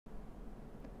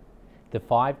The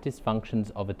 5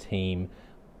 Dysfunctions of a Team.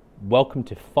 Welcome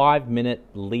to 5-minute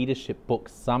leadership book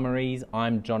summaries.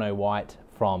 I'm Jono White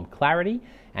from Clarity,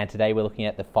 and today we're looking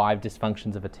at The 5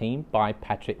 Dysfunctions of a Team by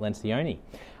Patrick Lencioni.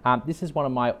 This is one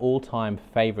of my all-time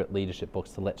favorite leadership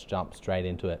books, so let's jump straight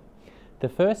into it. The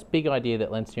first big idea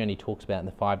that Lencioni talks about in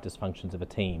The 5 Dysfunctions of a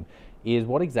Team is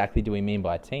what exactly do we mean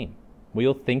by a team? We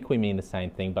all think we mean the same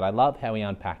thing, but I love how he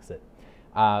unpacks it.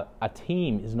 A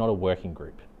team is not a working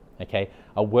group. Okay,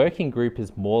 a working group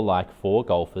is more like 4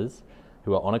 golfers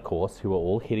who are on a course, who are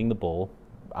all hitting the ball,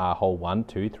 hole 1,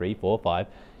 2, 3, 4, 5,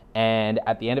 and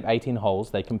at the end of 18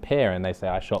 holes, they compare and they say,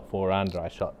 I shot 4 under, I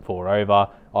shot 4 over,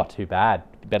 oh, too bad,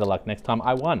 better luck next time,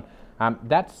 I won.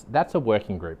 That's a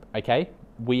working group, okay?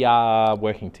 We are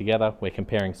working together, we're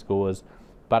comparing scores,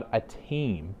 but a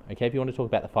team, okay, if you want to talk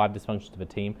about the 5 dysfunctions of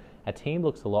a team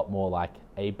looks a lot more like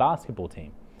a basketball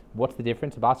team. What's the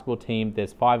difference? A basketball team,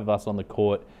 there's 5 of us on the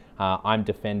court, I'm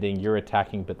defending, you're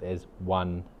attacking, but there's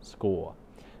 1 score.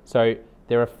 So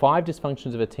there are 5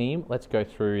 dysfunctions of a team. Let's go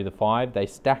through the 5. They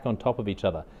stack on top of each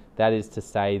other. That is to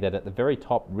say that at the very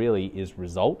top really is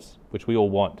results, which we all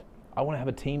want. I want to have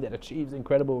a team that achieves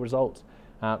incredible results.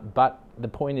 But the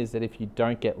point is that if you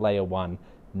don't get layer 1,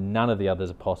 none of the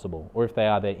others are possible. Or if they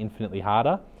are, they're infinitely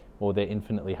harder, or they're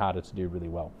infinitely harder to do really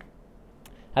well.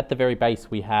 At the very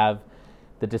base, we have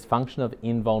the dysfunction of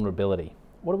invulnerability.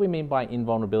 What do we mean by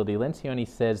invulnerability? Lencioni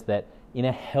says that in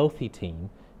a healthy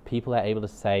team, people are able to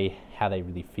say how they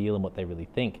really feel and what they really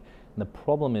think. And the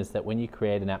problem is that when you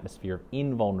create an atmosphere of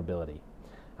invulnerability,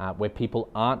 where people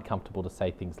aren't comfortable to say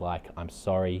things like, I'm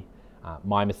sorry,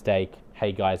 my mistake,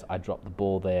 hey guys, I dropped the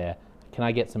ball there, can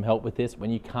I get some help with this? When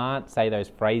you can't say those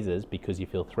phrases because you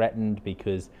feel threatened,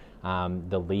 because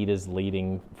the leader's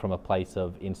leading from a place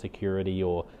of insecurity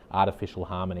or artificial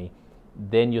harmony,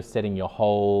 then you're setting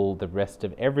the rest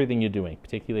of everything you're doing,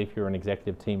 particularly if you're an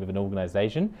executive team of an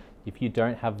organization. If you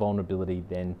don't have vulnerability,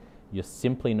 then you're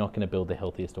simply not going to build the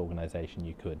healthiest organization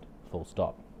you could, full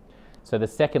stop. So the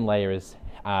second layer is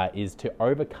to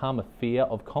overcome a fear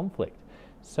of conflict.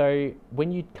 So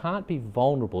when you can't be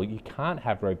vulnerable, you can't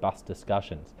have robust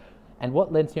discussions. And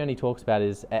what Lencioni talks about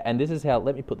is, and this is how,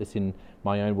 let me put this in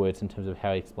my own words in terms of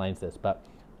how he explains this, but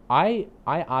I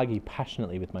argue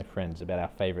passionately with my friends about our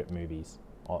favorite movies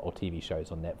or TV shows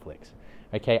on Netflix.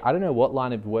 Okay, I don't know what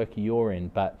line of work you're in,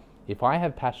 but if I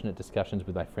have passionate discussions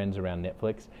with my friends around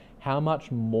Netflix, how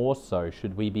much more so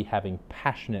should we be having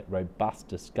passionate, robust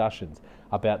discussions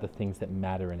about the things that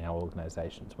matter in our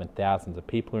organizations? When thousands of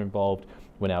people are involved,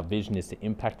 when our vision is to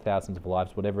impact thousands of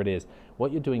lives, whatever it is,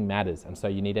 what you're doing matters, and so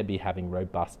you need to be having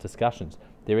robust discussions.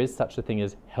 There is such a thing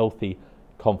as healthy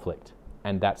conflict.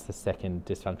 And that's the second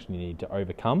dysfunction you need to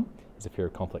overcome, is a fear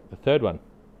of conflict. The third one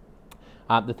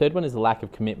is a lack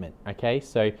of commitment. Okay,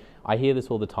 so I hear this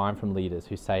all the time from leaders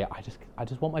who say, I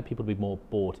just want my people to be more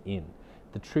bought in.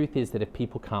 The truth is that if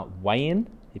people can't weigh in,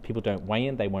 if people don't weigh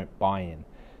in, they won't buy in.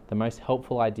 The most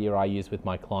helpful idea I use with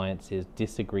my clients is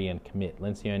disagree and commit.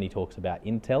 Lencioni talks about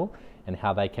Intel and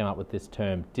how they came up with this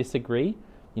term disagree.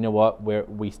 You know what?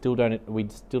 We still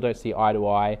don't see eye to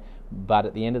eye, but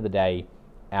at the end of the day,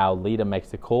 our leader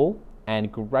makes a call, and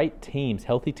great teams,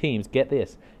 healthy teams, get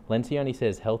this. Lencioni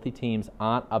says healthy teams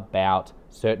aren't about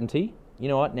certainty. You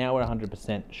know what, now we're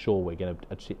 100% sure we're going to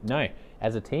achieve. No,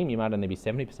 as a team, you might only be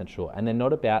 70% sure. And they're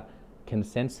not about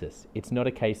consensus. It's not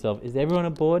a case of, is everyone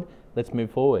on board? Let's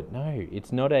move forward. No,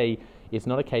 it's not a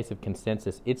case of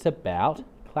consensus. It's about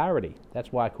clarity.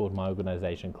 That's why I called my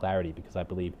organization Clarity, because I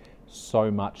believe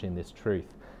so much in this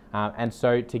truth. And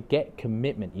so to get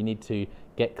commitment, you need to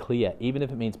get clear, even if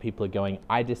it means people are going,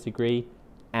 I disagree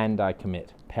and I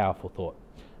commit. Powerful thought.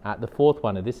 The fourth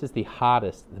one, and this is the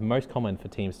hardest, the most common for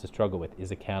teams to struggle with,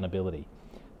 is accountability.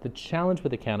 The challenge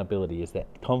with accountability is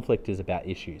that conflict is about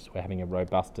issues. We're having a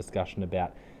robust discussion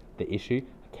about the issue.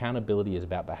 Accountability is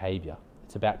about behavior.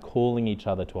 It's about calling each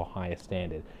other to a higher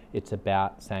standard. It's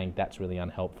about saying that's really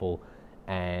unhelpful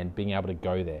and being able to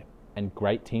go there. And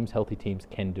great teams, healthy teams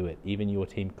can do it. Even your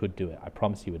team could do it. I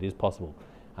promise you it is possible.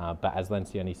 But as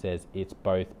Lencioni says, it's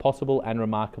both possible and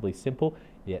remarkably simple,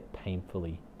 yet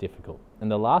painfully difficult. And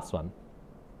the last one,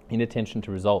 inattention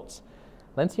to results.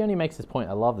 Lencioni makes this point,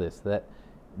 I love this, that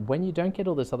when you don't get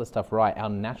all this other stuff right, our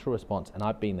natural response, and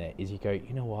I've been there, is you go,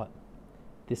 you know what?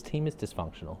 This team is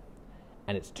dysfunctional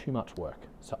and it's too much work.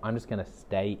 So I'm just going to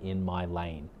stay in my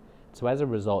lane. So as a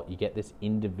result, you get this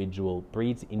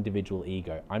breeds individual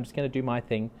ego. I'm just going to do my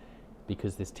thing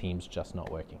because this team's just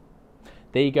not working.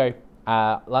 There you go.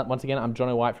 Once again, I'm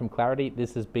Jono White from Clarity.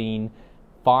 This has been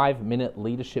 5-minute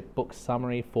leadership book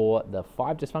summary for The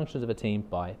 5 Dysfunctions of a Team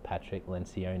by Patrick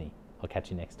Lencioni. I'll catch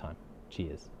you next time.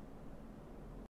 Cheers.